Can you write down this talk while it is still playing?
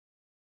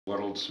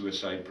World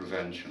Suicide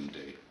Prevention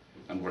Day,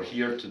 and we're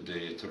here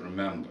today to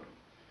remember.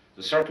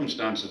 The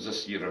circumstances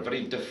this year are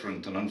very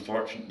different, and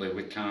unfortunately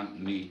we can't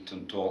meet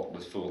and talk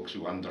with folks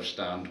who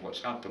understand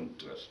what's happened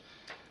to us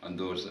and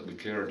those that we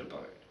cared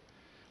about.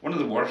 One of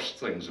the worst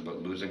things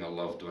about losing a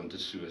loved one to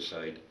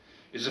suicide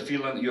is the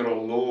feeling that you're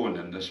alone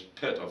in this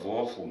pit of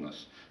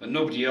awfulness, that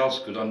nobody else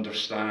could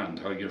understand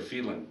how you're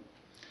feeling.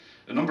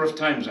 The number of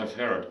times I've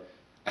heard,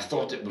 "I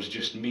thought it was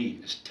just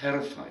me," is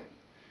terrifying.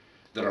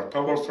 There are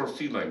powerful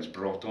feelings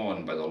brought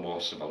on by the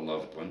loss of a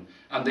loved one,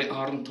 and they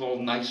aren't all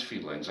nice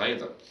feelings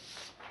either.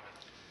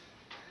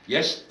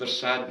 Yes, there's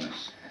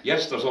sadness.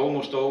 Yes, there's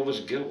almost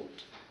always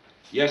guilt.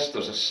 Yes,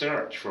 there's a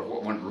search for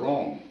what went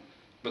wrong,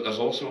 but there's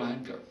also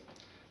anger.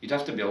 You'd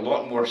have to be a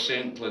lot more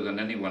saintly than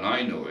anyone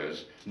I know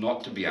is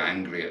not to be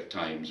angry at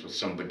times with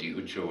somebody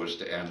who chose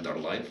to end their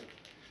life.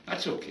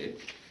 That's okay.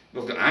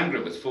 We've got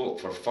angry with folk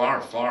for far,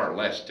 far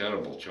less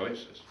terrible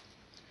choices.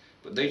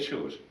 But they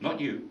chose,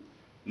 not you,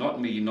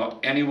 not me, not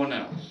anyone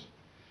else.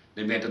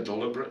 They made a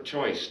deliberate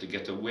choice to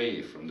get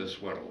away from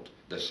this world,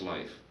 this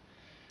life.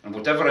 And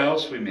whatever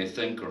else we may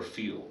think or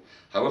feel,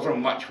 however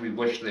much we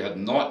wish they had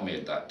not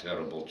made that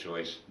terrible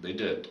choice, they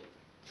did.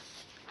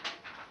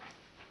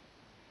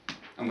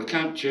 And we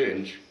can't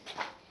change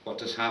what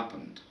has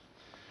happened.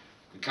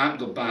 We can't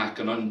go back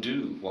and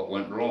undo what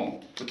went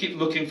wrong. We keep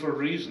looking for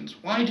reasons.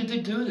 Why did they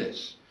do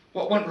this?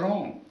 What went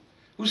wrong?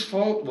 Whose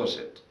fault was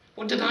it?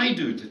 What did I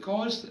do to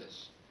cause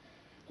this?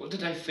 What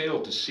did I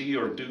fail to see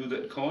or do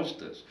that caused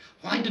this?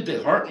 Why did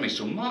they hurt me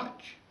so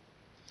much?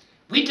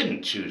 We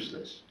didn't choose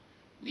this.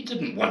 We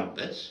didn't want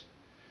this.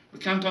 We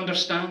can't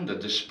understand the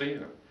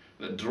despair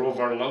that drove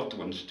our loved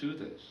ones to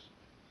this.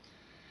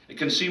 It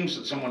can seem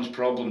that someone's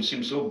problem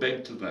seems so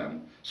big to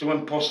them, so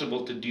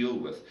impossible to deal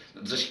with,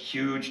 that this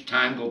huge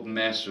tangled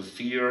mess of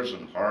fears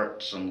and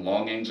hurts and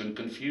longings and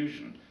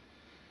confusion.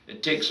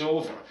 It takes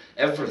over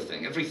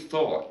everything, every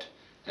thought,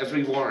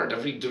 every word,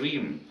 every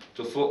dream,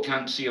 till folk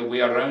can't see a way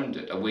around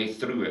it, a way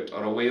through it,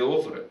 or a way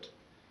over it.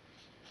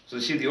 So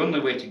they see the only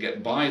way to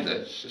get by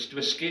this is to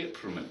escape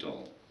from it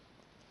all.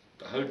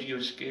 But how do you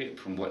escape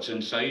from what's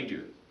inside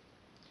you?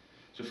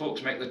 So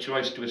folks make the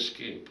choice to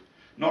escape,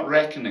 not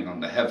reckoning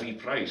on the heavy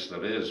price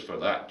there is for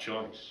that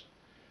choice,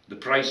 the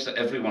price that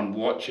everyone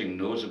watching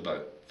knows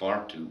about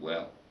far too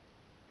well.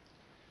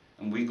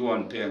 And we go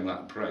on paying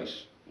that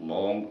price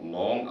long,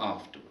 long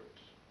afterwards.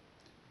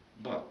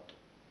 But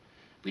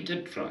we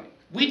did try.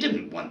 We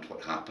didn't want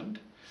what happened.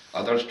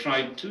 Others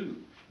tried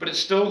too. But it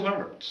still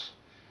hurts.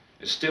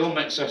 It still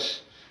makes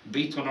us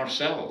beat on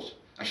ourselves.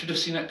 I should have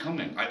seen it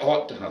coming. I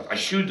ought to have. I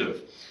should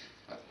have.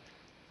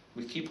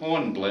 We keep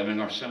on blaming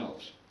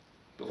ourselves.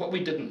 But what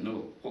we didn't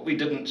know, what we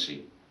didn't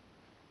see.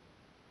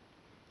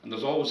 And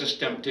there's always this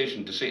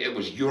temptation to say it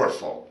was your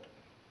fault.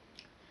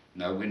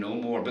 Now we know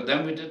more, but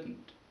then we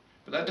didn't.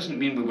 But that doesn't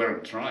mean we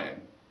weren't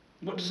trying.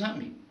 What does that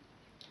mean?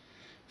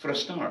 For a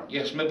start,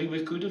 yes, maybe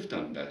we could have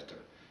done better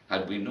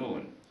had we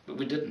known, but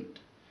we didn't.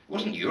 It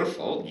wasn't your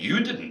fault.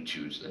 You didn't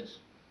choose this.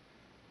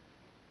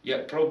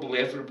 Yet probably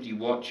everybody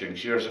watching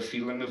shares a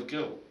feeling of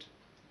guilt.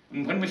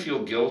 And when we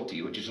feel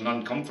guilty, which is an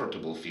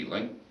uncomfortable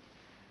feeling,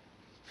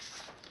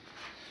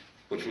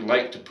 which we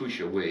like to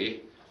push away,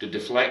 to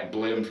deflect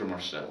blame from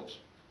ourselves.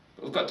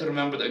 But we've got to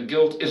remember that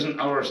guilt isn't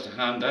ours to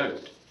hand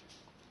out.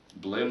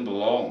 Blame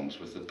belongs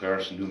with the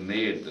person who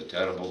made the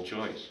terrible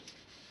choice.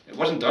 It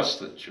wasn't us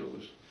that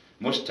chose.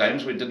 Most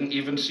times we didn't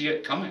even see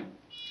it coming.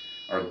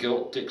 Our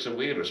guilt takes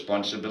away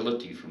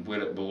responsibility from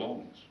where it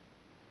belongs,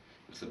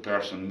 with the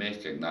person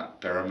making that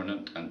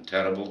permanent and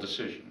terrible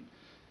decision.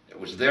 It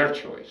was their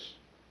choice,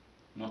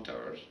 not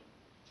ours.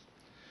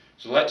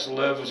 So let's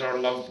live as our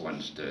loved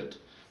ones did,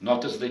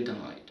 not as they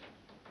died.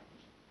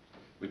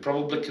 We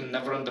probably can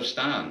never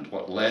understand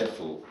what led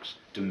folks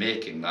to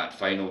making that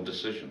final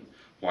decision,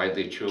 why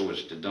they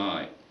chose to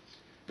die.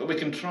 But we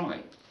can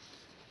try,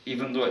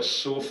 even though it's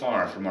so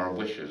far from our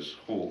wishes,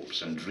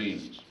 hopes, and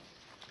dreams.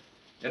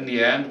 In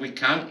the end, we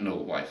can't know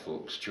why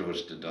folks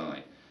chose to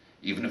die.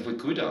 Even if we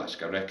could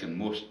ask, I reckon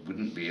most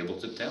wouldn't be able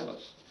to tell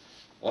us.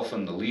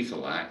 Often the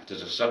lethal act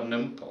is a sudden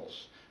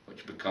impulse,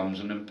 which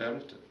becomes an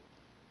imperative.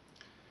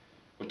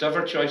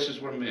 Whatever choices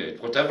were made,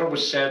 whatever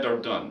was said or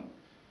done,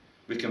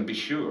 we can be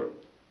sure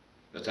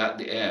that at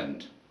the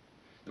end,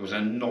 there was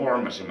an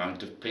enormous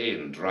amount of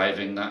pain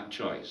driving that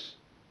choice.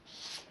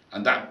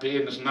 And that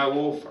pain is now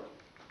over.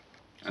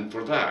 And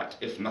for that,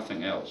 if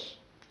nothing else,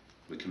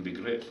 we can be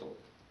grateful.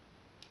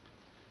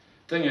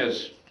 Thing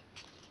is,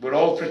 we're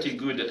all pretty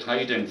good at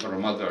hiding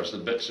from others the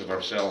bits of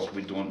ourselves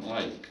we don't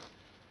like.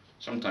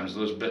 Sometimes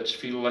those bits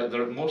feel like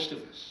they're at most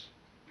of us.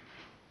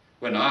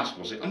 When asked,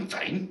 we'll say, "I'm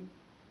fine,"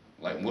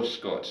 like most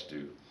Scots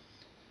do.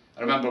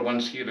 I remember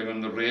once hearing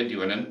on the radio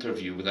an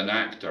interview with an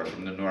actor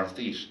from the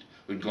Northeast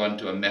who'd gone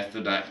to a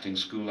method acting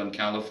school in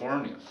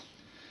California.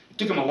 It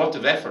took him a lot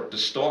of effort to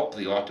stop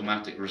the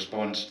automatic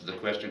response to the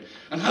question,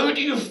 "And how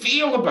do you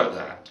feel about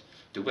that?"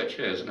 To which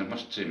his, and I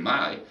must say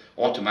my,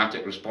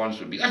 automatic response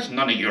would be, "That's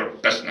none of your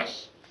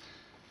business."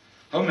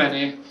 How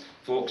many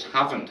folks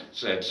haven't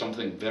said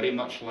something very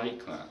much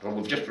like that? Or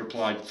we've just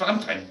replied, "I'm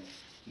fine."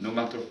 no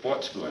matter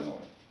what's going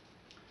on.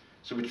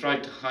 So we try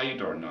to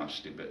hide our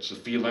nasty bits, the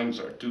feelings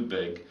that are too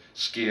big,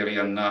 scary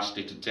and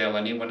nasty to tell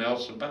anyone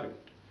else about.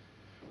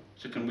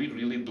 So can we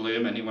really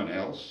blame anyone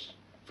else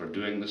for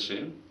doing the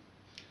same?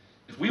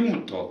 If we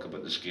won't talk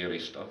about the scary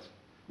stuff,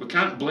 we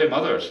can't blame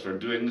others for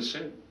doing the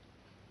same.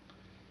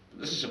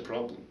 But this is a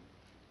problem.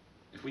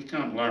 If we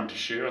can't learn to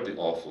share the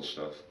awful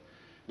stuff,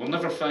 we'll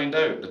never find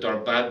out that our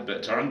bad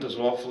bits aren't as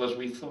awful as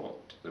we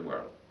thought they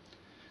were.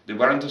 They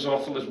weren't as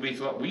awful as we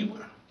thought we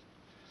were.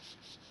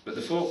 But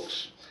the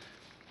folks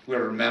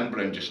we're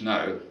remembering just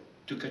now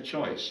took a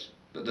choice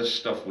that this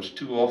stuff was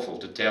too awful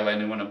to tell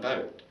anyone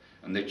about,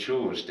 and they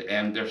chose to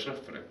end their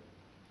suffering.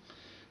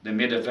 They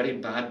made a very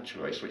bad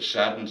choice, which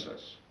saddens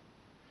us.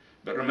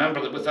 But remember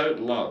that without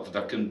love,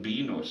 there can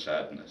be no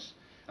sadness,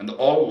 and that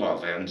all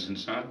love ends in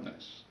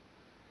sadness.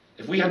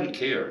 If we hadn't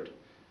cared,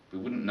 we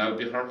wouldn't now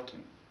be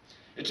hurting.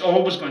 It's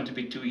always going to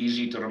be too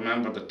easy to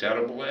remember the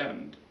terrible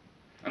end,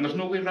 and there's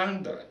no way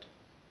around that.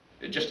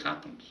 It just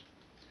happens.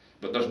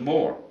 But there's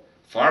more,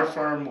 far,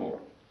 far more.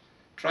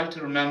 Try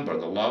to remember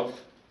the love,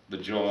 the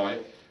joy,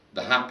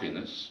 the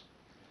happiness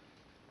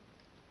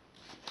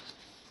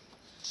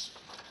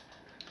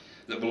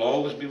that will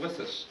always be with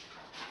us.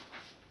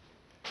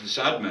 The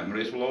sad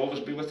memories will always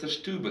be with us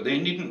too, but they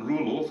needn't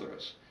rule over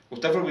us.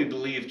 Whatever we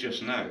believe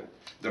just now,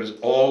 there is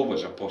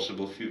always a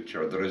possible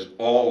future. There is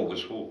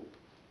always hope.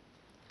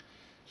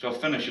 So I'll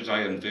finish, as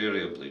I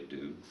invariably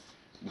do,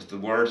 with the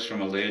words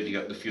from a lady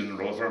at the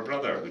funeral of her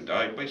brother who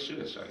died by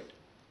suicide.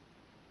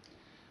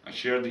 I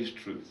share these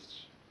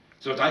truths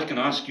so that I can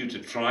ask you to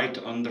try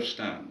to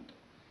understand.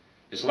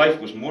 His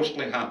life was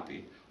mostly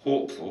happy,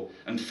 hopeful,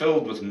 and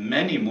filled with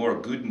many more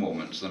good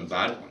moments than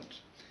bad ones.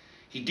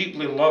 He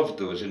deeply loved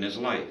those in his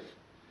life.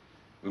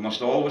 We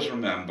must always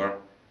remember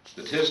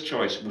that his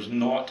choice was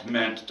not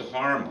meant to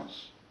harm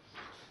us.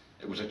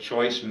 It was a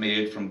choice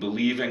made from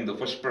believing the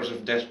whispers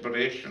of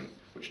desperation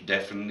which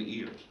deafen the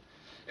ears.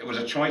 It was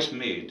a choice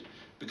made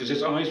because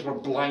his eyes were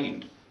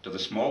blind to the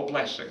small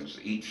blessings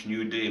that each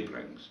new day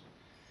brings.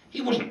 He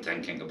wasn't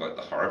thinking about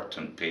the hurt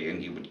and pain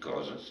he would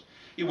cause us.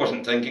 He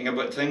wasn't thinking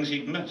about things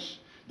he'd miss,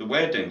 the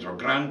weddings or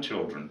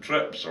grandchildren,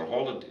 trips or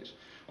holidays,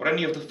 or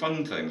any of the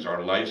fun things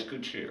our lives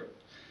could share.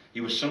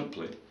 He was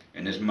simply,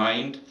 in his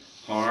mind,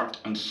 heart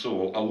and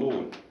soul,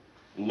 alone,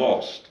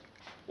 lost,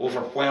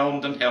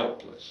 overwhelmed and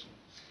helpless,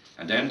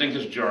 and ending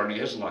his journey,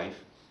 his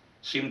life,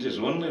 seemed his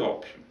only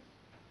option.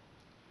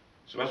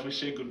 So as we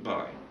say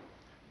goodbye,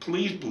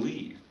 please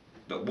believe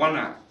that one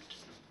act,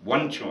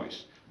 one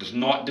choice, does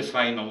not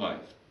define a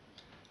life.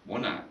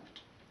 One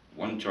act,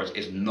 one choice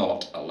is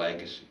not a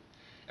legacy.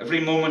 Every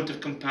moment of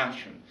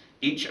compassion,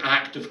 each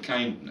act of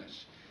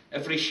kindness,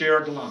 every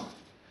shared laugh,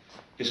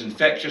 his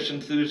infectious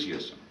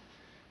enthusiasm,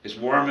 his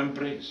warm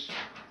embrace,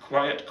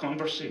 quiet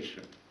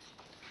conversation,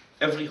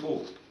 every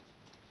hope,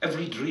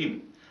 every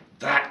dream,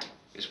 that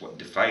is what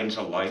defines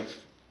a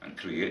life and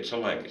creates a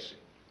legacy.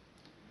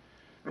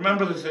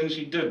 Remember the things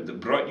he did that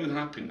brought you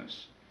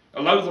happiness.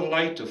 Allow the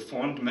light of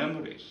fond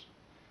memories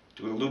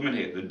to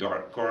illuminate the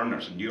dark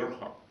corners in your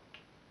heart.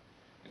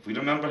 If we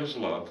remember his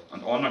love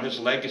and honour his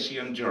legacy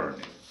and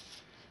journey,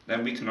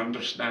 then we can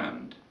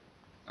understand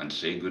and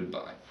say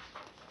goodbye.